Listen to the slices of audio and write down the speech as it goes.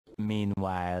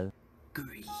Meanwhile...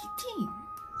 Greetings.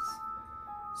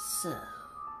 So,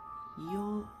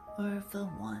 you're the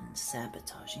one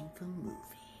sabotaging the movie.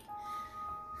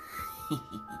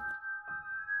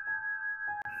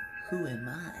 Who am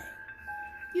I?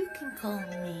 You can call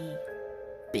me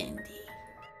Bendy.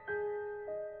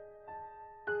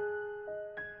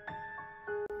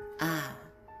 Ah,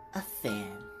 a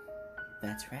fan.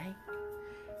 That's right.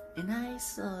 And I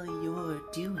saw your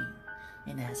doing,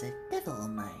 and as a devil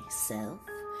myself,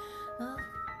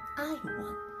 I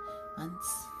want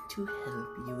to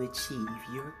help you achieve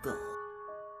your goal.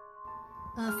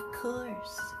 Of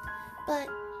course, but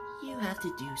you have to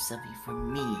do something for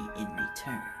me in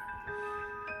return.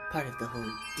 Part of the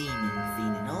whole demon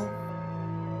thing and all.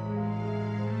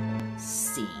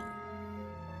 Sing.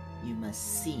 You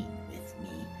must sing with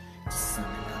me to summon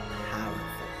a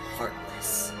powerful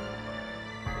Heartless.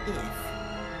 If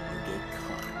you get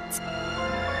caught.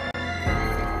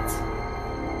 Perfect.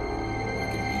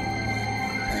 We're gonna be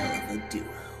one hell of a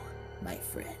duo, my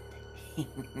friend.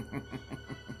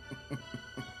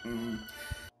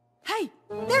 Hey,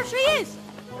 there she is!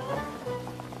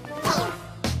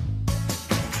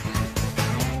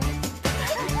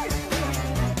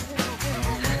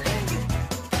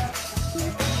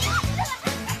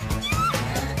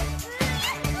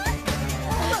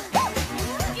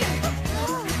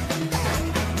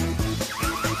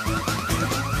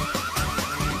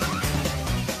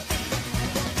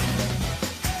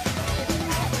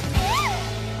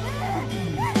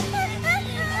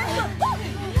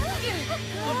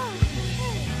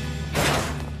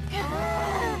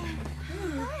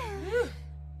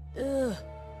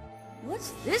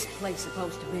 What's this place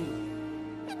supposed to be?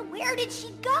 And where did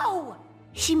she go?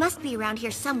 She must be around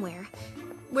here somewhere.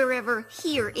 Wherever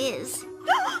here is. Are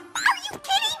you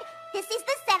kidding? This is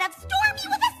the set of Stormy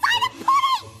with a side of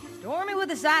pudding! Stormy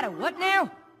with a side of what now?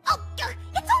 Oh,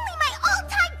 it's only my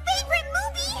all-time favorite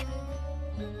movie!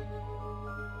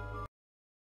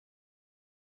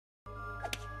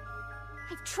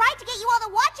 I've tried to get you all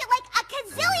to watch it like a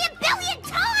gazillion billion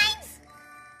times!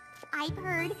 I've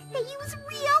heard they use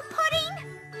real pudding!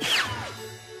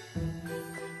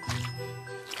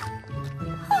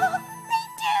 Oh, they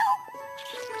do!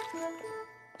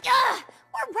 Ugh!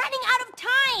 We're running out of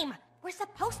time! We're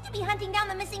supposed to be hunting down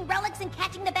the missing relics and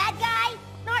catching the bad guy,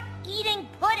 not eating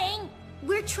pudding!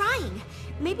 We're trying.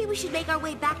 Maybe we should make our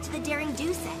way back to the Daring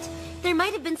Do set. There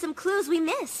might have been some clues we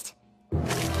missed. Don't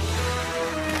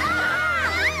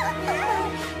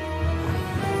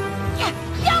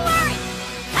worry!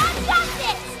 I've got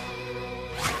this!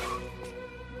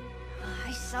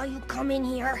 I saw you come in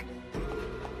here.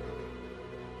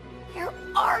 Where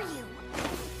are you?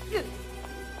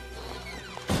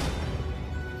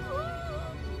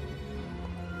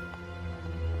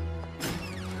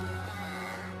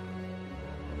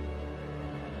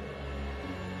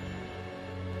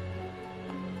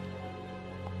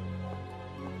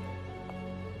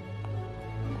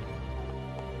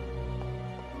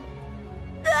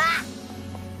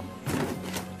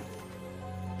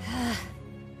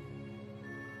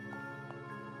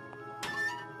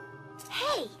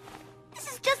 Hey, this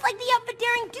is just like the outfit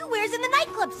Daring Do wears in the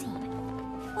nightclub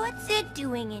scene. What's it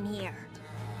doing in here?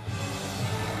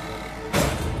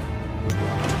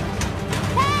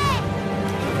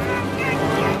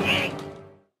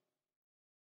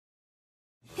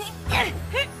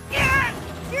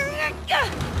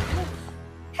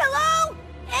 Hello?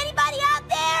 Anybody out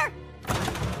there?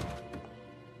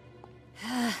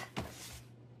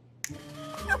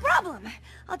 No problem.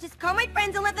 I'll just call my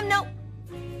friends and let them know.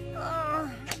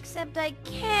 Except I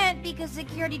can't because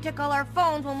security took all our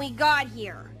phones when we got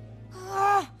here.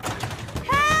 Help!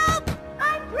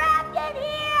 I'm trapped in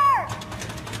here!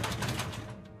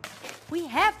 We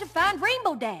have to find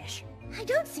Rainbow Dash. I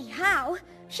don't see how.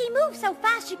 She moves so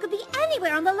fast she could be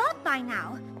anywhere on the lot by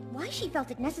now. Why she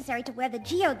felt it necessary to wear the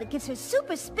geode that gives her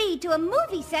super speed to a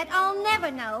movie set, I'll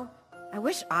never know. I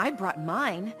wish I brought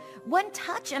mine. One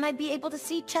touch and I'd be able to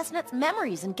see Chestnut's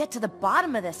memories and get to the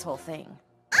bottom of this whole thing.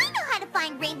 I know how to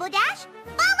find Rainbow Dash!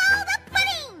 Follow the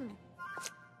pudding!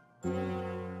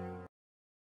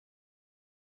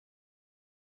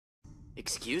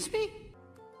 Excuse me?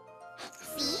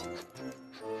 See?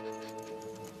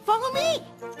 Follow me!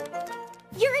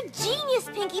 You're a genius,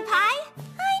 Pinkie Pie!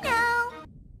 I know!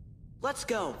 Let's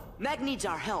go. Meg needs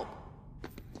our help.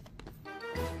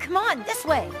 Come on, this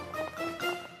way.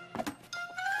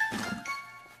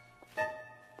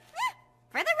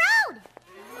 For the road!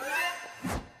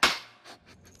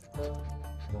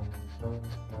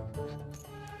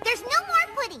 There's no more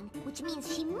pudding, which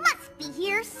means she must be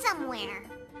here somewhere.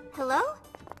 Hello?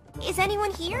 Is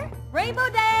anyone here? Rainbow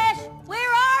Dash,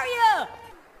 where are you?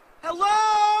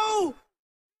 Hello!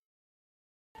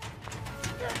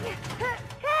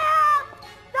 Help!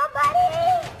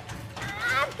 Somebody!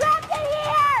 I'm trapped in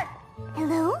here!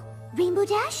 Hello? Rainbow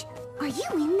Dash? Are you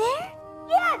in there?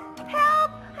 Yes!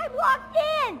 Help! I'm locked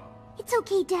in! It's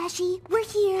okay, Dashy. We're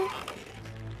here.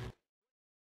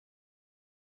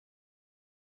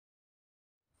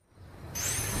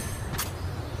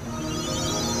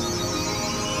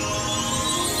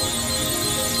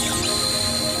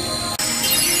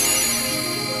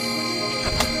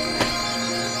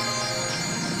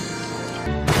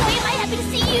 Boy, am I happy to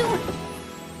see you!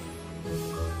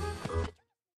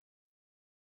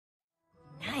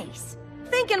 Nice.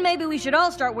 Thinking maybe we should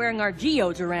all start wearing our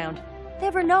geodes around.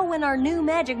 Never know when our new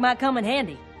magic might come in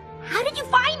handy. How did you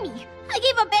find me? I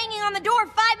gave a banging on the door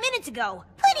 5 minutes ago.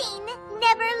 Pudding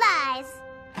never lies.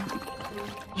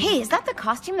 Hey, is that the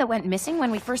costume that went missing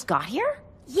when we first got here?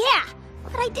 Yeah,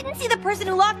 but I didn't see the person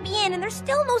who locked me in, and there's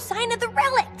still no sign of the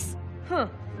relics. Huh.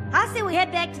 I say we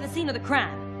head back to the scene of the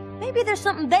crime. Maybe there's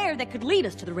something there that could lead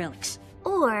us to the relics.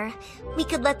 Or we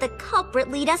could let the culprit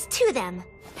lead us to them.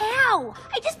 Ow!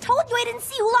 I just told you I didn't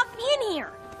see who locked me in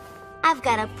here. I've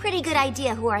got a pretty good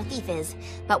idea who our thief is,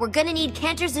 but we're gonna need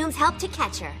Cantor Zoom's help to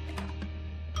catch her.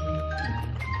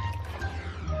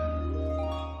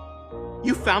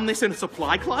 You found this in a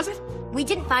supply closet? We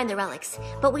didn't find the relics,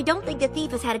 but we don't think the thief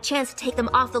has had a chance to take them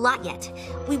off the lot yet.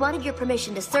 We wanted your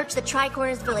permission to search the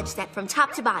Tricorners village set from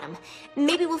top to bottom.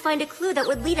 Maybe we'll find a clue that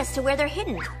would lead us to where they're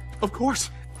hidden. Of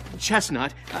course.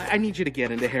 Chestnut, I need you to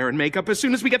get into hair and makeup. As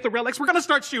soon as we get the relics, we're gonna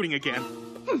start shooting again.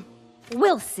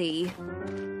 We'll see.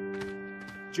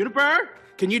 Juniper,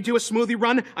 can you do a smoothie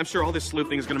run? I'm sure all this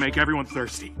sleuthing is gonna make everyone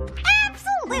thirsty.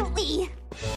 Absolutely!